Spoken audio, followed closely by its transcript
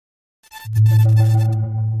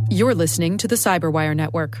You're listening to the Cyberwire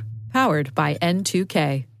Network, powered by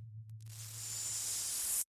N2K.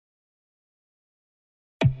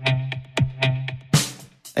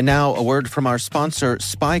 And now a word from our sponsor,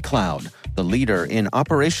 SpyCloud, the leader in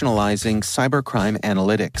operationalizing cybercrime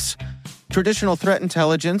analytics. Traditional threat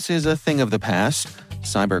intelligence is a thing of the past.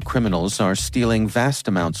 Cyber criminals are stealing vast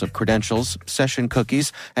amounts of credentials, session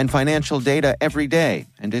cookies, and financial data every day,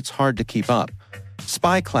 and it's hard to keep up.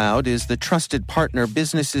 SpyCloud is the trusted partner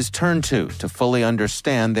businesses turn to fully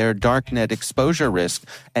understand their darknet exposure risk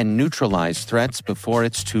and neutralize threats before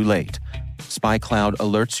it's too late. SpyCloud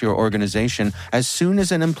alerts your organization as soon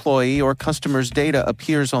as an employee or customer's data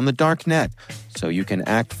appears on the darknet, so you can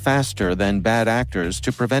act faster than bad actors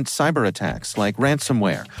to prevent cyber attacks like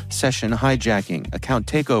ransomware, session hijacking, account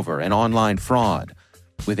takeover, and online fraud.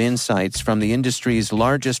 With insights from the industry's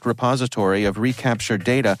largest repository of recaptured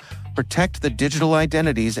data, protect the digital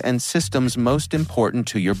identities and systems most important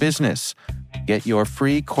to your business. Get your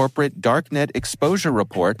free corporate darknet exposure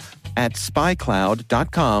report at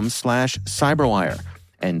spycloud.com/cyberwire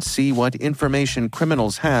and see what information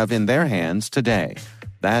criminals have in their hands today.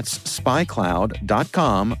 That's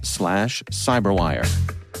spycloud.com/cyberwire.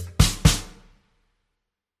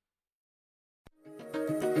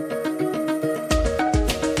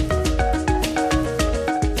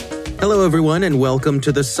 Hello, everyone, and welcome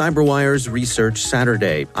to the CyberWire's Research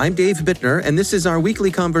Saturday. I'm Dave Bittner, and this is our weekly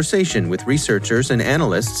conversation with researchers and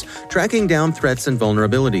analysts tracking down threats and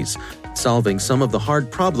vulnerabilities, solving some of the hard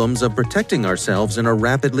problems of protecting ourselves in a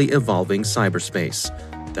rapidly evolving cyberspace.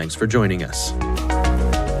 Thanks for joining us.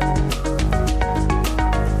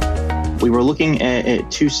 We were looking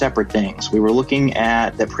at two separate things. We were looking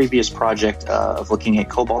at the previous project of looking at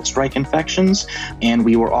Cobalt Strike infections, and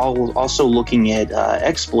we were also looking at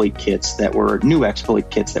exploit kits that were new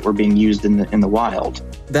exploit kits that were being used in the wild.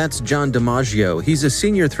 That's John DiMaggio. He's a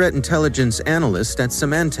senior threat intelligence analyst at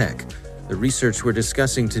Symantec. The research we're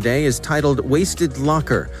discussing today is titled Wasted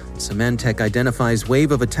Locker. Symantec identifies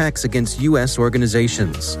wave of attacks against U.S.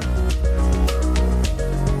 organizations.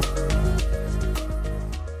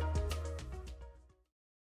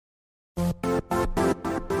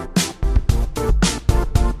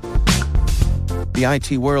 The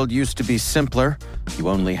IT world used to be simpler. You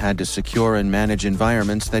only had to secure and manage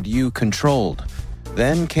environments that you controlled.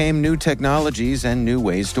 Then came new technologies and new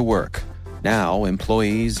ways to work. Now,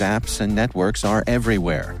 employees, apps, and networks are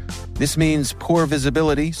everywhere. This means poor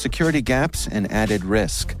visibility, security gaps, and added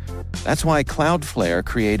risk. That's why Cloudflare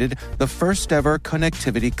created the first-ever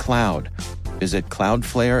connectivity cloud. Visit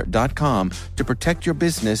cloudflare.com to protect your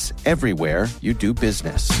business everywhere you do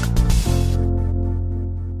business.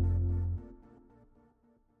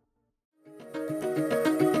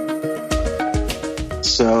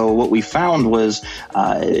 So what we found was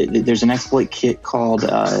there's an exploit kit called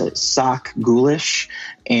Sock Ghoulish,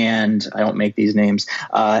 and I don't make these names.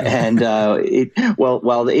 While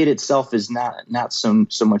it itself is not so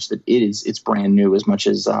much that it's brand new as much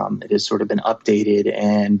as it has sort of been updated,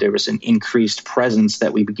 and there was an increased presence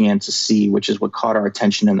that we began to see, which is what caught our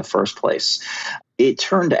attention in the first place. It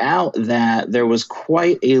turned out that there was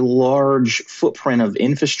quite a large footprint of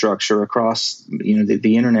infrastructure across,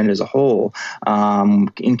 the internet as a whole,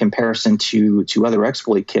 in comparison to other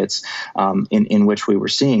exploit kits in which we were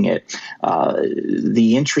seeing it.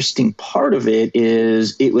 The interesting part of it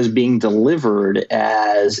is it was being delivered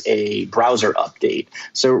as a browser update.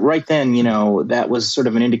 So right then, that was sort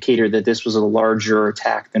of an indicator that this was a larger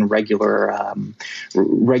attack than regular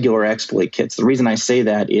exploit kits. The reason I say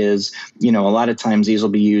that is, a lot of times these will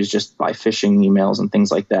be used just by phishing emails and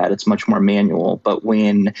things like that. It's much more manual. But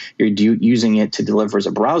when you're using it to deliver as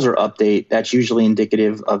a browser update, that's usually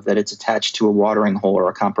indicative of that it's attached to a watering hole or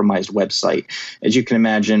a compromised website. As you can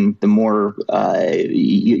imagine, the more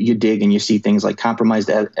you dig and you see things like compromised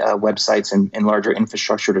websites and larger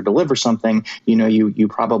infrastructure to deliver something, you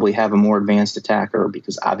probably have a more advanced attacker,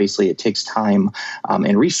 because obviously it takes time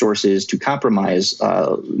and resources to compromise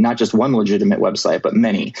not just one legitimate website, but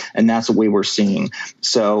many. And that's what we were seeing.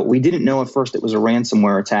 So we didn't know at first it was a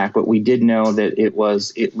ransomware attack, but we did know that it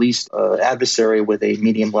was at least an adversary with a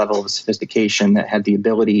medium level of sophistication that had the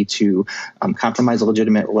ability to compromise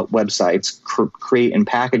legitimate websites, create and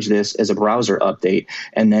package this as a browser update,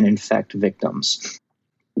 and then infect victims.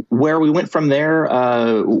 where we went from there,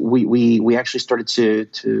 we actually started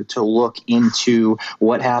to look into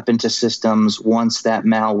what happened to systems once that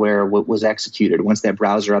malware was executed, once that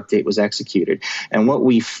browser update was executed. And what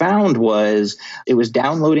we found was it was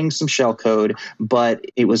downloading some shellcode, but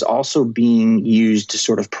it was also being used to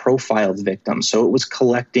sort of profile the victim. So it was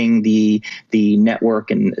collecting the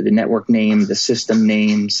network and the network name, the system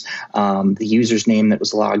names, the user's name that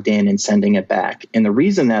was logged in, and sending it back. And the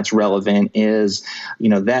reason that's relevant is,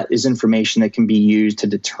 that is information that can be used to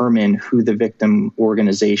determine who the victim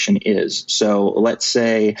organization is. So let's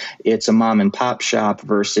say it's a mom and pop shop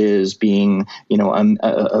versus being,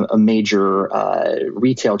 a major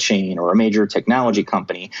retail chain or a major technology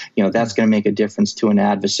company. That's going to make a difference to an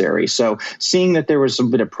adversary. So seeing that there was a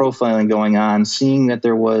bit of profiling going on, seeing that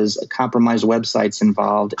there was compromised websites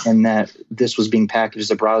involved, and that this was being packaged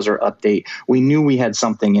as a browser update, we knew we had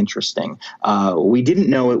something interesting. We didn't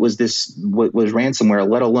know it was what was ransomware,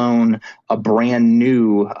 let alone a brand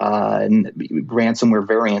new ransomware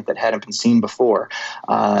variant that hadn't been seen before.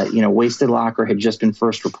 Wasted Locker had just been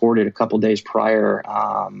first reported a couple days prior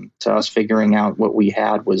to us figuring out what we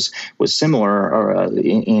had was similar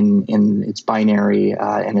in its binary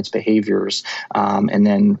and its behaviors, and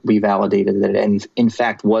then we validated that it in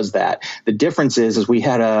fact was that. The difference is we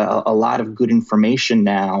had a lot of good information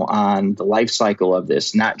now on the life cycle of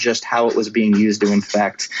this, not just how it was being used to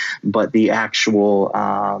infect, but the actual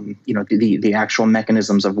the actual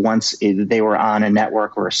mechanisms of once they were on a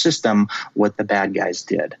network or a system, what the bad guys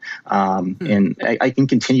did. And I can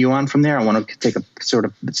continue on from there. I want to take a sort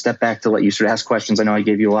of step back to let you sort of ask questions. I know I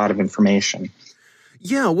gave you a lot of information.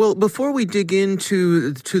 Yeah, well, before we dig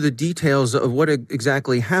into the details of what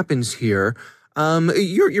exactly happens here,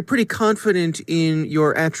 you're pretty confident in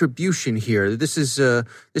your attribution here. This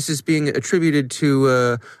is being attributed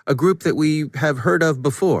to a group that we have heard of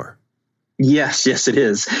before. Yes, it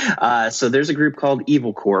is. So there's a group called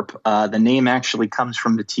Evil Corp. The name actually comes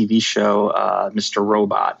from the TV show Mr.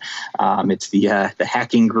 Robot. It's the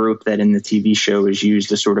hacking group that in the TV show is used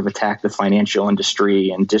to sort of attack the financial industry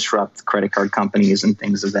and disrupt credit card companies and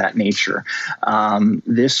things of that nature.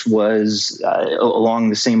 This was along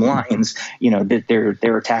the same lines, that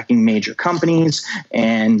they're attacking major companies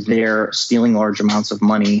and they're stealing large amounts of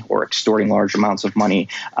money or extorting large amounts of money,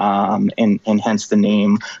 and hence the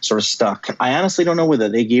name sort of stuck. I honestly don't know whether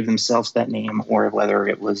they gave themselves that name or whether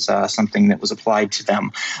it was something that was applied to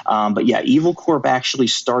them. But yeah, Evil Corp actually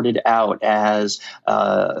started out as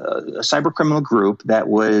a cyber criminal group that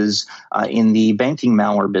was in the banking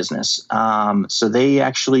malware business. So they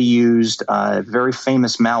actually used a very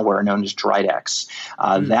famous malware known as Dridex.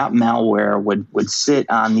 That malware would sit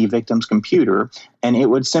on the victim's computer, and it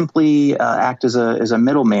would simply act as a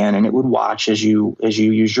middleman, and it would watch as you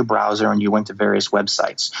use your browser and you went to various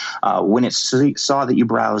websites. When it saw that you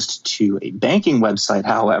browsed to a banking website,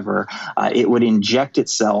 however, it would inject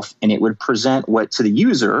itself and it would present what to the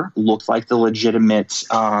user looked like the legitimate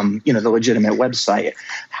website.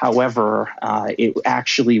 However, it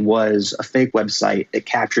actually was a fake website that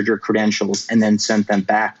captured your credentials and then sent them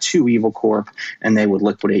back to Evil Corp, and they would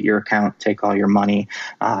liquidate your account, take all your money,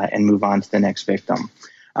 and move on to the next victim.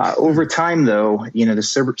 Over time, though, the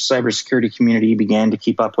cybersecurity community began to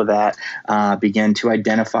keep up with that, began to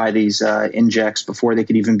identify these injects before they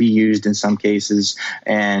could even be used in some cases,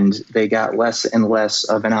 and they got less and less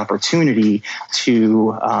of an opportunity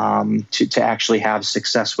to actually have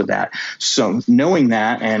success with that. So knowing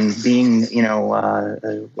that and being,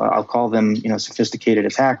 I'll call them, sophisticated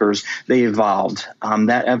attackers, they evolved.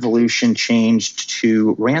 That evolution changed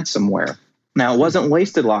to ransomware. Now, it wasn't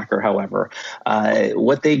Wasted Locker, however.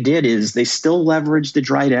 What they did is they still leveraged the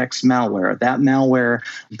Dridex malware. That malware,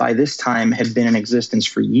 by this time, had been in existence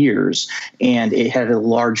for years, and it had a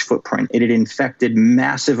large footprint. It had infected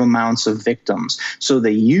massive amounts of victims. So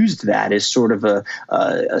they used that as sort of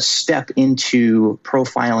a step into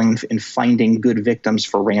profiling and finding good victims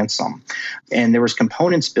for ransom. And there was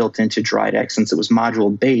components built into Dridex, since it was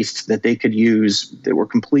module-based, that they could use that were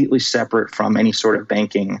completely separate from any sort of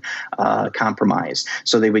banking compromise.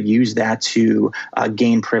 So they would use that to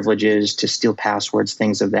gain privileges, to steal passwords,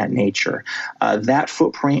 things of that nature. That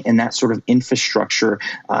footprint and that sort of infrastructure,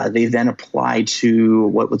 they then applied to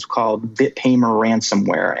what was called BitPaymer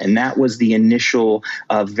ransomware. And that was the initial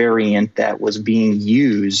variant that was being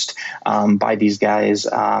used by these guys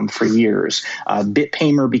for years.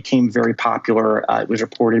 BitPaymer became very popular. It was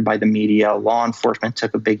reported by the media. Law enforcement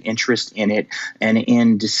took a big interest in it. And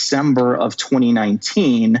in December of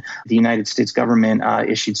 2019, the United States government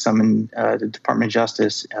issued the Department of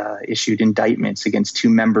Justice issued indictments against 2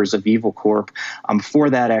 members of Evil Corp for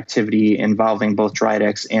that activity involving both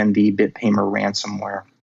Dridex and the BitPaymer ransomware.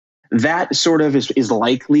 That sort of is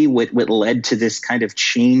likely what led to this kind of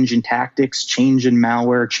change in tactics, change in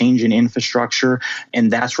malware, change in infrastructure, and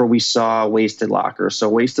that's where we saw Wasted Locker. So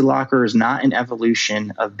Wasted Locker is not an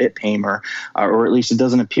evolution of BitPaymer, or at least it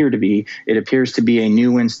doesn't appear to be. It appears to be a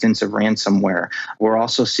new instance of ransomware. We're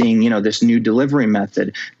also seeing, this new delivery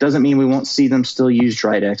method. Doesn't mean we won't see them still use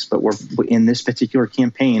Dridex, but we're in this particular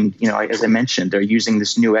campaign, as I mentioned, they're using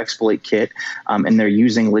this new exploit kit, and they're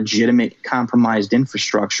using legitimate compromised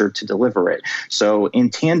infrastructure to deliver it. So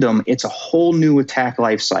in tandem, it's a whole new attack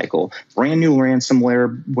life cycle, brand new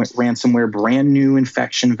ransomware, brand new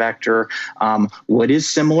infection vector. What is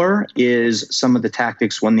similar is some of the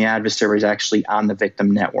tactics when the adversary is actually on the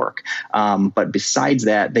victim network. But besides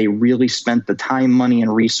that, they really spent the time, money,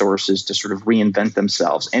 and resources to sort of reinvent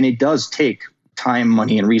themselves. And it does take time,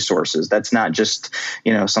 money, and resources. That's not just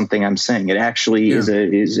something I'm saying. It actually is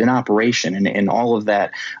an operation, and all of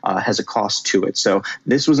that has a cost to it. So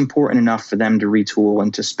this was important enough for them to retool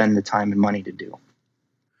and to spend the time and money to do.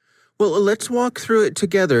 Well, let's walk through it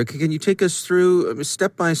together. Can you take us through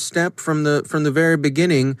step by step from the very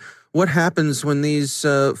beginning? What happens when these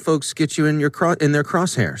folks get you in their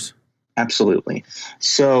crosshairs? Absolutely.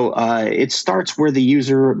 So it starts where the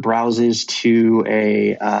user browses to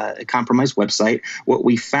a compromised website. What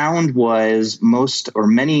we found was most or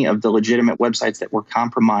many of the legitimate websites that were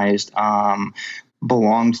compromised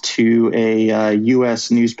belonged to a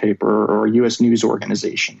U.S. newspaper or U.S. news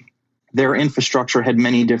organization. Their infrastructure had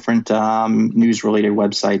many different news-related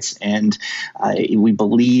websites, and we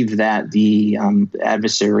believe that the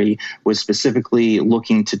adversary was specifically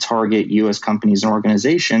looking to target U.S. companies and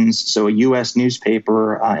organizations. So a U.S.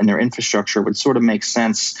 newspaper and their infrastructure would sort of make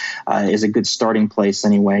sense as a good starting place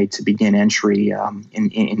anyway to begin entry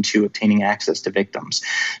into obtaining access to victims.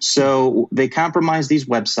 So they compromised these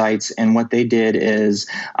websites, and what they did is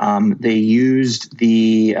they used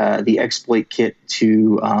the exploit kit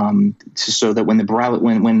so that when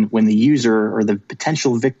the user or the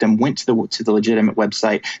potential victim went to the legitimate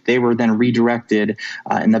website, they were then redirected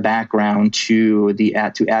in the background to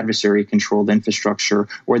adversary controlled infrastructure,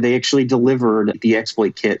 where they actually delivered the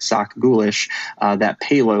exploit kit SOC Ghoulish, that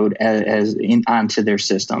payload onto their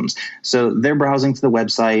systems. So they're browsing to the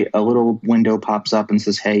website. A little window pops up and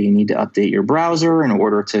says, "Hey, you need to update your browser in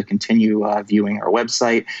order to continue viewing our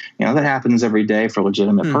website." That happens every day for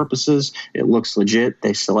legitimate purposes. It looks legit.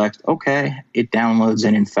 They select OK. It downloads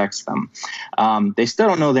and infects them. They still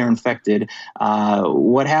don't know they're infected.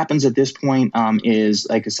 What happens at this point is,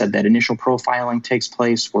 like I said, that initial profiling takes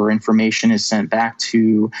place where information is sent back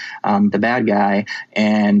to the bad guy,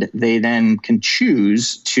 and they then can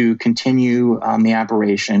choose to continue the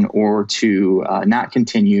operation or to not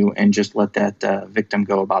continue and just let that victim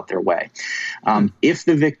go about their way. If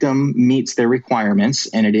the victim meets their requirements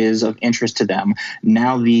and it is of interest to them,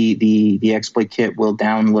 now the exploit kit will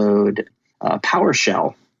download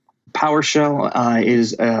PowerShell. PowerShell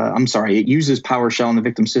it uses PowerShell in the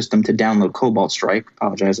victim system to download Cobalt Strike.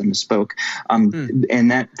 Apologize, I misspoke.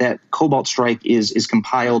 And that Cobalt Strike is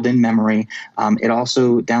compiled in memory. It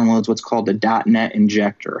also downloads what's called the .NET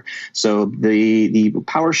injector. So the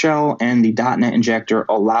PowerShell and the .NET injector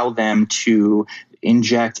allow them to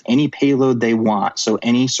inject any payload they want. So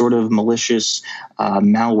any sort of malicious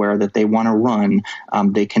malware that they want to run,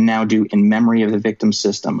 they can now do in memory of the victim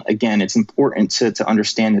system. Again, it's important to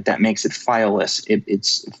understand that makes it fileless.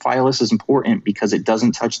 Fileless is important because it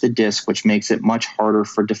doesn't touch the disk, which makes it much harder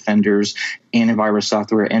for defenders, antivirus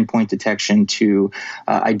software, endpoint detection to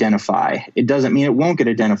identify. It doesn't mean it won't get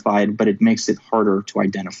identified, but it makes it harder to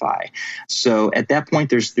identify. So at that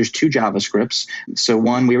point, there's two JavaScripts. So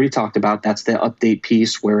one we already talked about, that's the update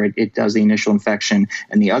piece where it does the initial infection,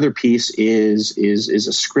 and the other piece is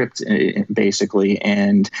a script basically.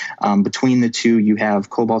 And between the two, you have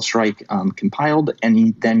Cobalt Strike compiled,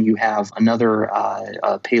 and then you have another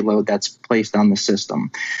payload that's placed on the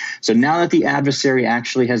system. So now that the adversary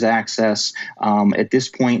actually has access, at this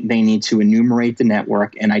point, they need to enumerate the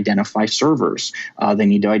network and identify servers. They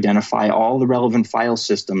need to identify all the relevant file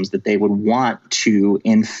systems that they would want to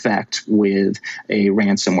infect with a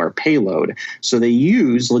ransomware payload. So they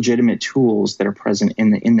use legitimate tools that are present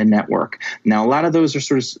in the network. Now, a lot of those are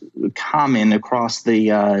sort of common across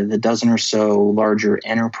the dozen or so larger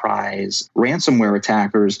enterprise ransomware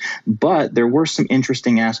attackers, but there were some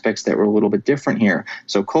interesting aspects that were a little bit different here.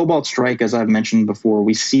 So Cobalt Strike, as I've mentioned before,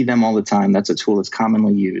 we see them all the time. That's a tool that's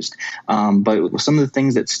commonly used. But some of the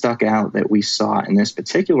things that stuck out that we saw in this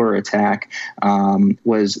particular attack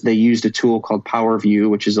was they used a tool called PowerView,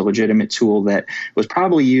 which is a legitimate tool that was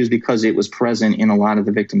probably used because it was present present in a lot of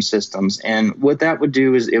the victim systems. And what that would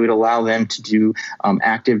do is it would allow them to do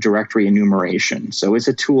Active Directory enumeration. So it's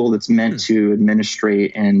a tool that's meant to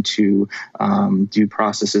administrate and to do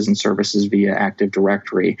processes and services via Active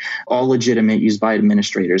Directory, all legitimate, used by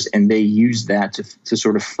administrators, and they use that to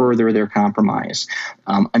sort of further their compromise.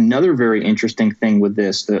 Another very interesting thing with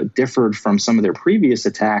this that differed from some of their previous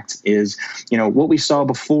attacks is, what we saw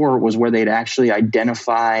before was where they'd actually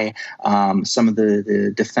identify some of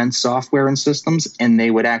the defense software and systems, and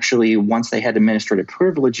they would actually, once they had administrative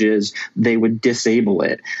privileges, they would disable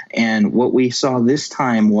it. And what we saw this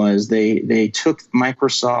time was they took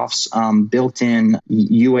Microsoft's built-in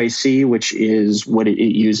UAC, which is what it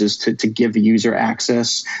uses to give the user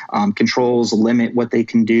access, controls, limit what they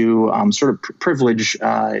can do, sort of privilege,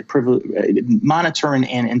 monitor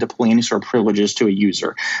and deploy any sort of privileges to a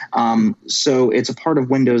user. So it's a part of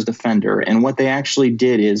Windows Defender. And what they actually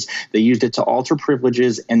did is they used it to alter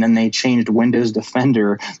privileges, and then they changed Windows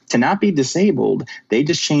Defender to not be disabled. They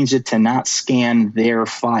just changed it to not scan their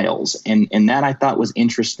files. And that I thought was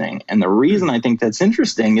interesting. And the reason I think that's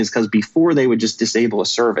interesting is because before they would just disable a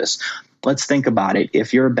service. Let's think about it.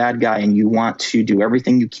 If you're a bad guy and you want to do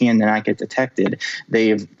everything you can to not get detected,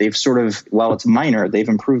 they've sort of, while it's minor, they've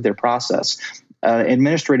improved their process.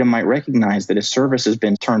 Administrator might recognize that a service has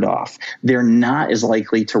been turned off. They're not as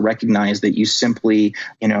likely to recognize that you simply,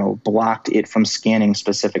 blocked it from scanning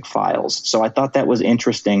specific files. So I thought that was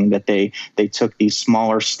interesting that they took these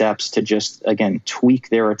smaller steps to just, again, tweak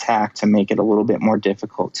their attack to make it a little bit more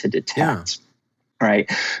difficult to detect. Yeah.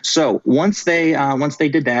 Right. So once they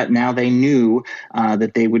did that, now they knew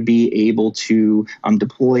that they would be able to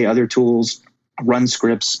deploy other tools, run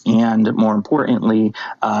scripts, and more importantly,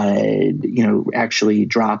 actually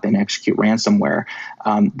drop and execute ransomware.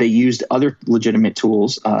 They used other legitimate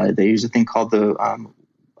tools. They used a thing called the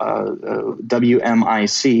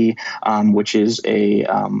WMIC, which is a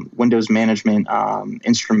Windows management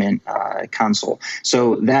instrument console.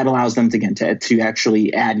 So that allows them to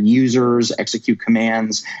actually add users, execute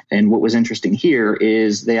commands. And what was interesting here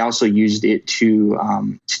is they also used it to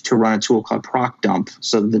run a tool called ProcDump.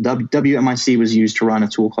 So the WMIC was used to run a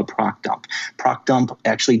tool called ProcDump. ProcDump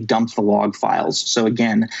actually dumped the log files. So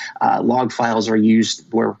again, log files are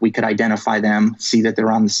used where we could identify them, see that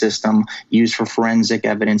they're on the system, used for forensic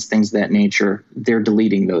evidence, things of that nature. They're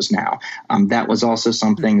deleting those now. That was also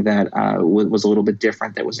something that was a little bit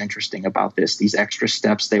different that was interesting about this. These extra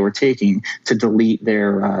steps they were taking to delete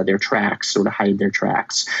their tracks or to hide their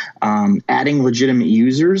tracks. Adding legitimate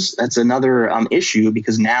users, that's another issue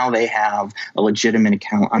because now they have a legitimate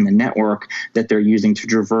account on the network that they're using to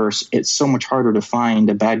traverse. It's so much harder to find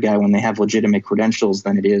a bad guy when they have legitimate credentials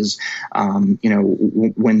than it is,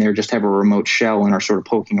 when they just have a remote shell and are sort of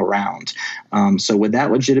poking around. So with that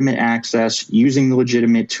legitimate access, using the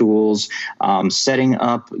legitimate tools, setting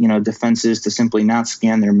up, defenses to simply not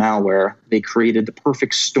scan their malware, they created the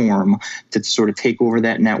perfect storm to sort of take over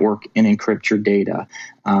that network and encrypt your data.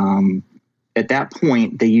 At that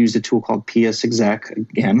point, they used a tool called PSExec.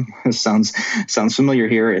 Again, sounds familiar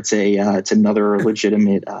here. It's another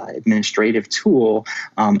legitimate administrative tool,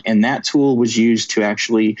 and that tool was used to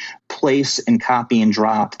actually place and copy and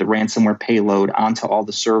drop the ransomware payload onto all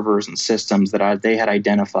the servers and systems that they had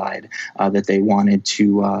identified that they wanted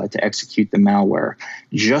to execute the malware.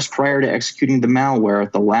 Just prior to executing the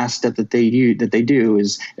malware, the last step that they do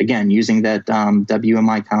is, again, using that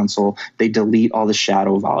WMI console, they delete all the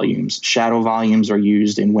shadow volumes. Shadow volumes are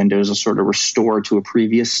used in Windows to sort of restore to a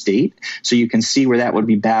previous state. So you can see where that would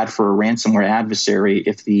be bad for a ransomware adversary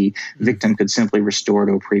if the victim could simply restore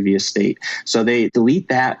to a previous state. So they delete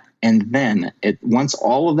that. And then once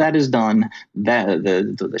all of that is done,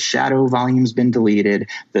 the shadow volume's been deleted,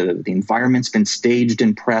 the environment's been staged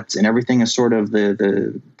and prepped, and everything is sort of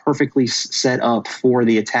the perfectly set up for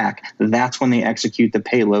the attack. That's when they execute the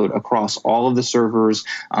payload across all of the servers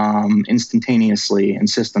instantaneously and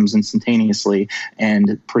systems instantaneously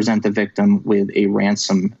and present the victim with a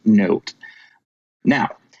ransom note. Now,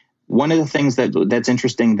 one of the things that's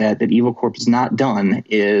interesting that EvilCorp has not done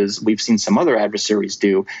is we've seen some other adversaries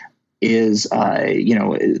do is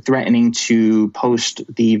threatening to post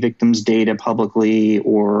the victim's data publicly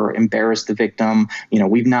or embarrass the victim.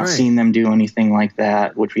 We've not seen them do anything like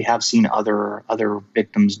that, which we have seen other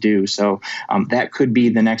victims do. So that could be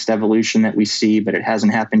the next evolution that we see, but it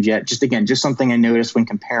hasn't happened yet. Just something I noticed when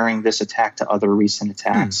comparing this attack to other recent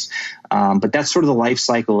attacks. But that's sort of the life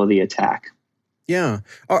cycle of the attack. Yeah.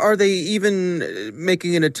 Are they even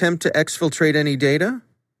making an attempt to exfiltrate any data?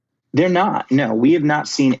 They're not. No, we have not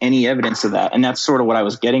seen any evidence of that. And that's sort of what I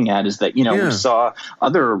was getting at, is that, we saw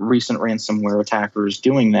other recent ransomware attackers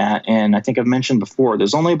doing that. And I think I've mentioned before,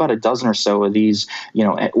 there's only about a dozen or so of these,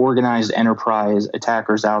 organized enterprise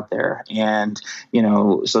attackers out there. And,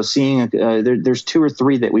 so seeing there's 2 or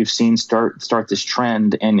 3 that we've seen start this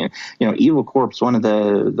trend. And, Evil Corp's one of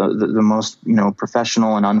the most,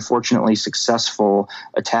 professional and unfortunately successful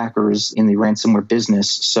attackers in the ransomware business.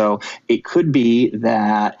 So it could be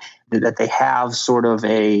that they have sort of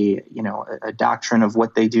a doctrine of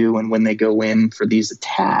what they do and when they go in for these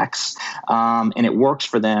attacks, and it works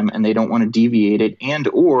for them, and they don't want to deviate it, and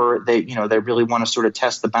or they really want to sort of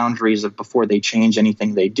test the boundaries of before they change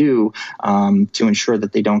anything they do, to ensure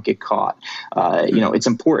that they don't get caught. It's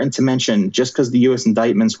important to mention, just because the U.S.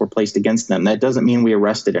 indictments were placed against them, that doesn't mean we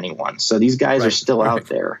arrested anyone. So these guys are still out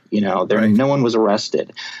there. No one was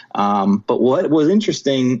arrested. But what was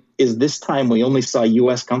interesting is this time we only saw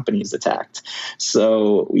U.S. companies attacked.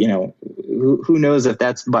 So, who knows if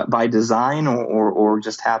that's by design or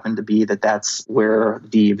just happened to be that's where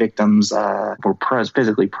the victims were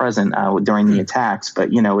physically present during the attacks. But,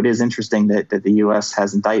 it is interesting that the U.S.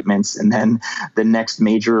 has indictments, and then the next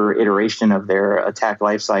major iteration of their attack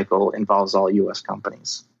lifecycle involves all U.S.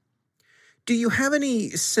 companies. Do you have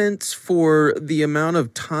any sense for the amount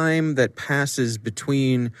of time that passes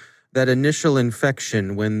between that initial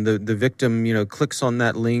infection, when the victim, clicks on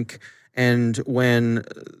that link, and when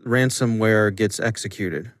ransomware gets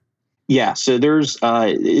executed? Yeah, so there's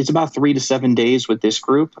it's about 3 to 7 days with this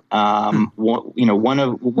group.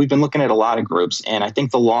 We've been looking at a lot of groups, and I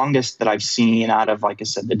think the longest that I've seen out of, like I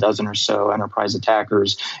said, the dozen or so enterprise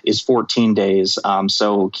attackers is 14 days.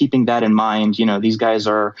 So keeping that in mind, these guys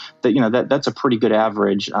are that's a pretty good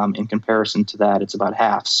average. In comparison to that, it's about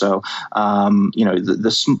half. So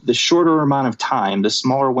the shorter amount of time, the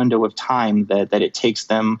smaller window of time that it takes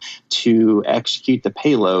them to execute the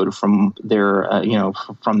payload from their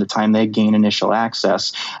from the time they gain initial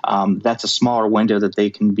access, that's a smaller window that they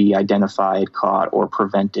can be identified, caught, or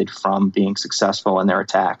prevented from being successful in their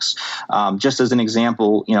attacks. Just as an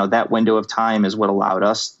example, that window of time is what allowed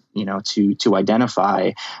us to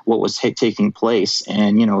identify what was taking place.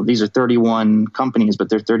 And, these are 31 companies, but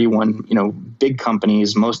they're 31, big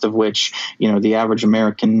companies, most of which, the average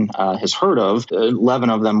American has heard of. 11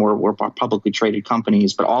 of them were publicly traded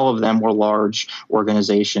companies, but all of them were large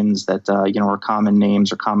organizations that, are common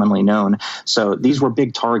names or commonly known. So these were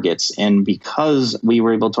big targets. And because we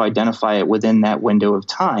were able to identify it within that window of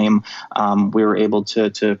time, we were able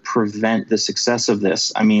to prevent the success of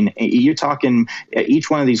this. I mean, you're talking each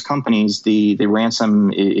one of these companies, the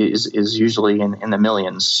ransom is usually in the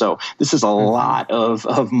millions. So this is a lot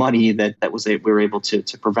of money that we were able to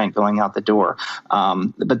prevent going out the door.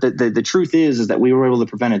 But the truth is that we were able to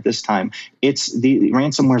prevent it this time. The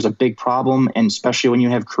ransomware is a big problem, and especially when you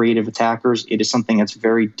have creative attackers, it is something that's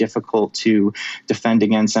very difficult to defend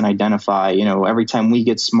against and identify. Every time we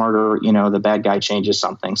get smarter, the bad guy changes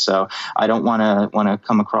something. So I don't want to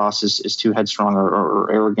come across as too headstrong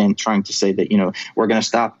or arrogant, trying to say that we're going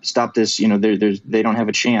to stop this. They don't have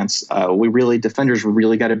a chance. Defenders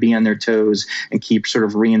really got to be on their toes and keep sort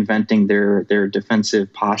of reinventing their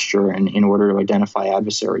defensive posture in order to identify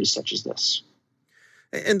adversaries such as this.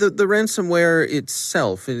 And the ransomware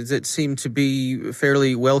itself, does it seem to be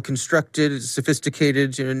fairly well constructed,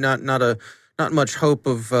 sophisticated? Not much hope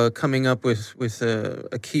of coming up with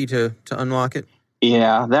a key to unlock it.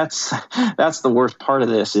 Yeah, that's the worst part of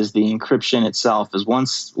this, is the encryption itself. Is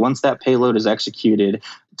once that payload is executed,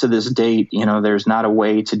 to this date, there's not a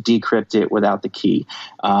way to decrypt it without the key.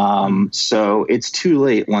 So it's too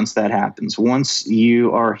late once that happens. Once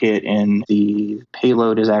you are hit and the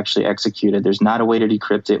payload is actually executed, there's not a way to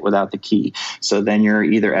decrypt it without the key. So then you're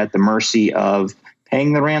either at the mercy of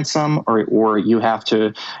paying the ransom, or you have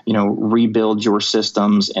to, rebuild your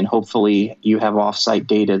systems, and hopefully you have offsite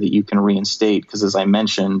data that you can reinstate. Because as I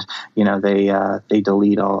mentioned, they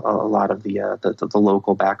delete a lot of the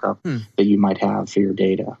local backup that you might have for your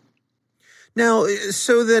data. Now,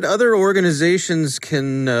 so that other organizations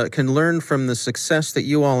can learn from the success that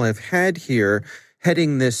you all have had here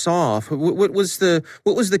heading this off, what was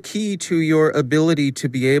the key to your ability to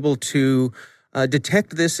be able to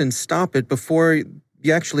detect this and stop it before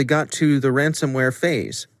you actually got to the ransomware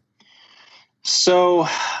phase? So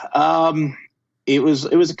it was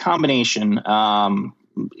a combination.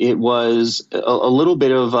 It was a little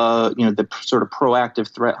bit of the sort of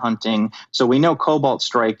proactive threat hunting. So we know Cobalt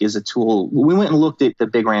Strike is a tool. We went and looked at the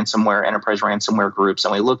big enterprise ransomware groups,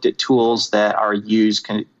 and we looked at tools that are used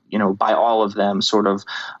by all of them sort of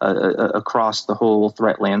across the whole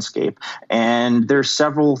threat landscape. And there's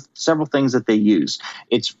several things that they use.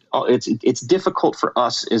 It's difficult for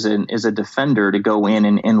us as a defender to go in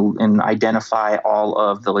and identify all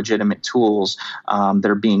of the legitimate tools that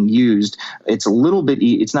are being used. It's a little bit,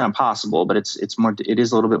 it's not impossible, but it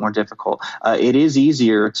is a little bit more difficult. It is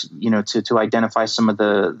easier to identify some of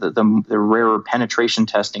the rarer penetration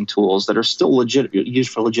testing tools that are still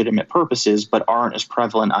used for legitimate purposes, but aren't as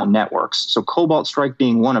prevalent on networks. So Cobalt Strike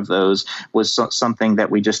being one of those was something that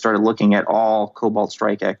we just started looking at all Cobalt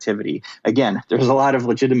Strike activity. Again, there's a lot of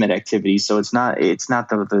legitimate activity, so it's not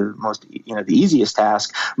the most the easiest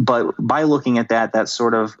task, but by looking at that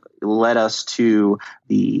sort of led us to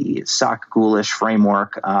the SOC Ghoulish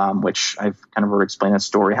framework, which I've kind of already explained that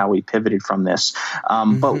story, how we pivoted from this.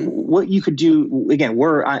 But what you could do, again,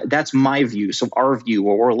 that's my view. So our view,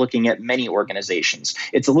 where we're looking at many organizations,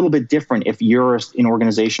 it's a little bit different if you're an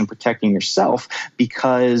organization protecting yourself,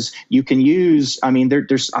 because you can use,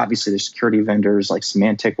 there's obviously there's security vendors like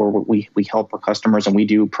Symantec where we help our customers and we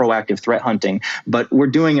do proactive threat hunting, but we're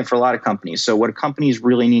doing it for a lot of companies. So what companies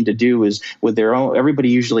really need to do is with their own, everybody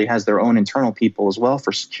usually has their own internal people as well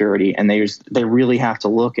for security, and they really have to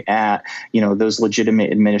look at those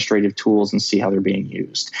legitimate administrative tools and see how they're being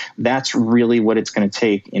used. That's really what it's going to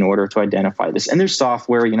take in order to identify this. And there's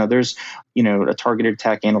software, there's a targeted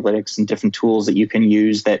attack analytics and different tools that you can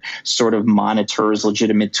use that sort of monitors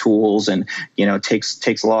legitimate tools and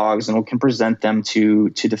takes logs and can present them to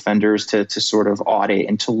defenders to sort of audit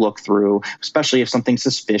and to look through, especially if something's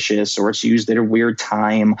suspicious or it's used at a weird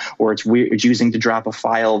time or it's using to drop a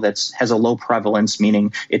file that has a low prevalence,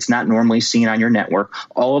 meaning it's not normally seen on your network.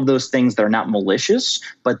 All of those things that are not malicious,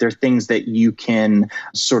 but they're things that you can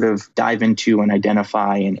sort of dive into and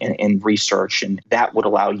identify and research, and that would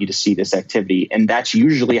allow you to see this activity. And that's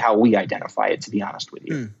usually how we identify it, to be honest with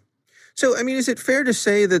you. So, is it fair to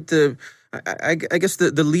say that I guess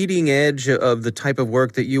the leading edge of the type of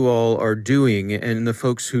work that you all are doing and the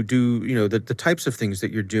folks who do, the types of things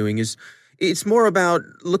that you're doing it's more about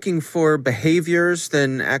looking for behaviors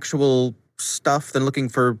than actual stuff, than looking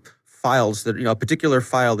for files that, a particular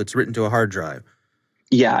file that's written to a hard drive?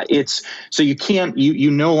 Yeah, so you can't,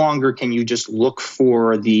 you no longer can you just look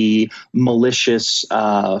for the malicious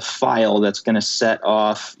file that's going to set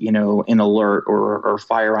off, an alert or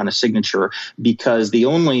fire on a signature, because there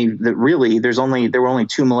were only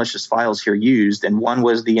two malicious files here used, and one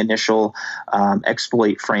was the initial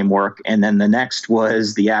exploit framework, and then the next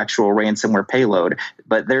was the actual ransomware payload.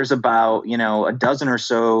 But there's about, a dozen or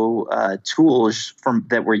so tools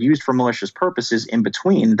that were used for malicious purposes in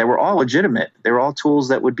between. They were all legitimate. They were all tools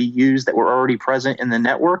that would be used that were already present in the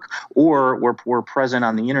network or were present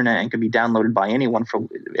on the internet and could be downloaded by anyone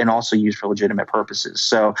and also used for legitimate purposes.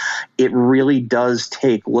 So it really does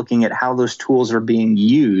take looking at how those tools are being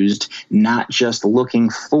used, not just looking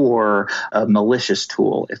for a malicious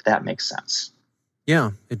tool, if that makes sense. Yeah,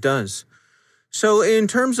 it does. So, in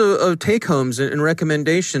terms of take-homes and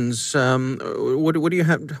recommendations, what do you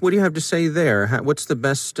have to say there? What's the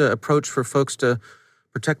best approach for folks to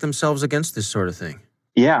protect themselves against this sort of thing?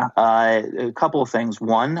 Yeah, a couple of things.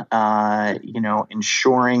 One,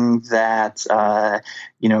 ensuring that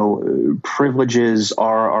privileges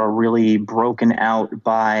are really broken out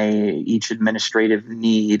by each administrative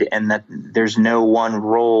need, and that there's no one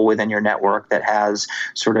role within your network that has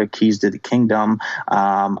sort of keys to the kingdom.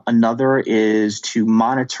 Another is to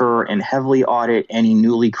monitor and heavily audit any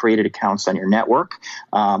newly created accounts on your network.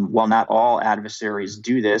 While not all adversaries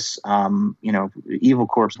do this, Evil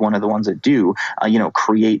Corp's one of the ones that do.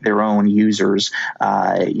 Create their own users,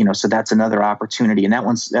 so that's another opportunity, and that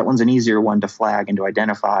one's an easier one to flag and to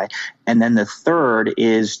identify. And then the third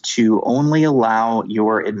is to only allow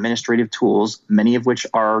your administrative tools, many of which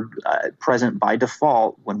are present by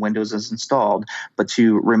default when Windows is installed, but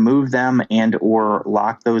to remove them and or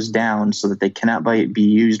lock those down so that they cannot be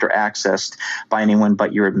used or accessed by anyone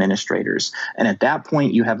but your administrators. And at that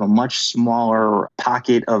point, you have a much smaller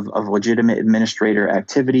pocket of legitimate administrator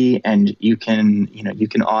activity, and you can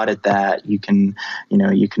audit that. You can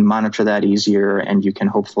monitor that easier, and you can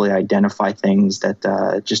hopefully identify things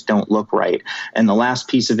that just don't look right. And the last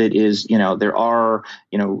piece of it is, there are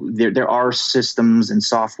systems and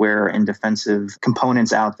software and defensive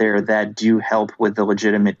components out there that do help with the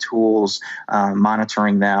legitimate tools,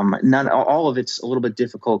 monitoring them. All of it's a little bit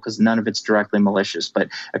difficult because none of it's directly malicious, but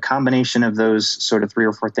a combination of those sort of 3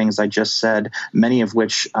 or 4 things I just said, many of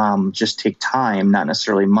which just take time, not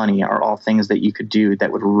necessarily money, are all things that you could do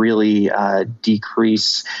that would really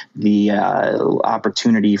decrease the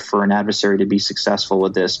opportunity for an adversary to be successful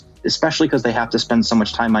with this. especially because they have to spend so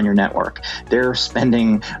much time on your network. They're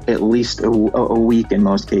spending at least a week in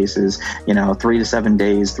most cases, 3 to 7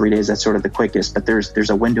 days, 3 days, that's sort of the quickest. But there's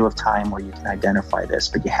a window of time where you can identify this,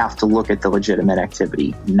 but you have to look at the legitimate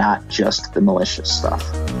activity, not just the malicious stuff.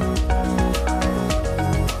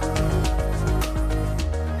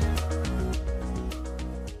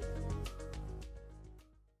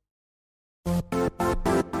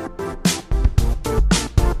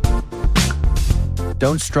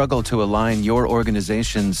 Don't struggle to align your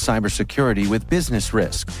organization's cybersecurity with business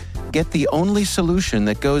risk. Get the only solution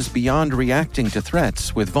that goes beyond reacting to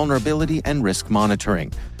threats with vulnerability and risk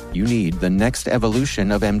monitoring. You need the next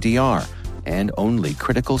evolution of MDR, and only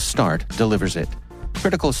Critical Start delivers it.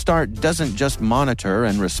 Critical Start doesn't just monitor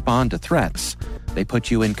and respond to threats. They put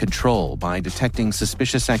you in control by detecting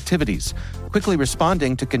suspicious activities, quickly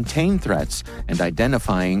responding to contain threats, and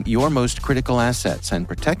identifying your most critical assets and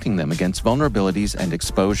protecting them against vulnerabilities and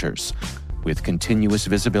exposures. With continuous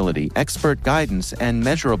visibility, expert guidance, and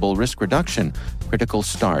measurable risk reduction, Critical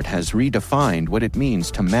Start has redefined what it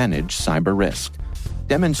means to manage cyber risk.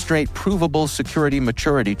 Demonstrate provable security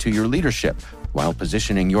maturity to your leadership while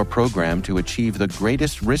positioning your program to achieve the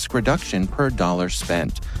greatest risk reduction per dollar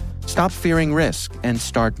spent. Stop fearing risk and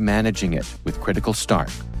start managing it with Critical Start.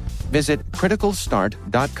 Visit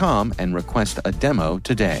criticalstart.com and request a demo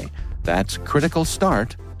today. That's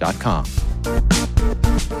criticalstart.com.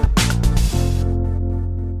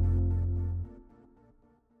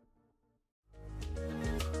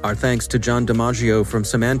 Our thanks to John DiMaggio from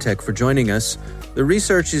Symantec for joining us. The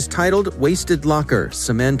research is titled Wasted Locker.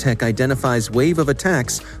 Symantec identifies wave of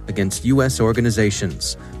attacks against U.S.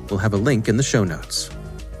 organizations. We'll have a link in the show notes.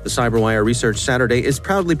 The CyberWire Research Saturday is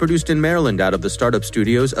proudly produced in Maryland out of the startup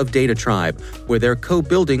studios of Data Tribe, where they're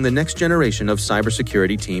co-building the next generation of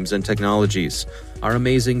cybersecurity teams and technologies. Our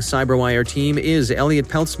amazing CyberWire team is Elliot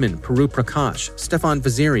Peltzman, Puru Prakash, Stefan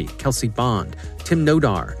Vaziri, Kelsey Bond, Tim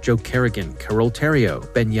Nodar, Joe Kerrigan, Carol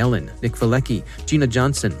Terrio, Ben Yellen, Nick Valecki, Gina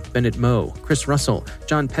Johnson, Bennett Moe, Chris Russell,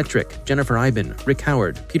 John Petrick, Jennifer Iben, Rick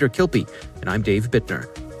Howard, Peter Kilpie, and I'm Dave Bittner.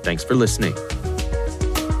 Thanks for listening.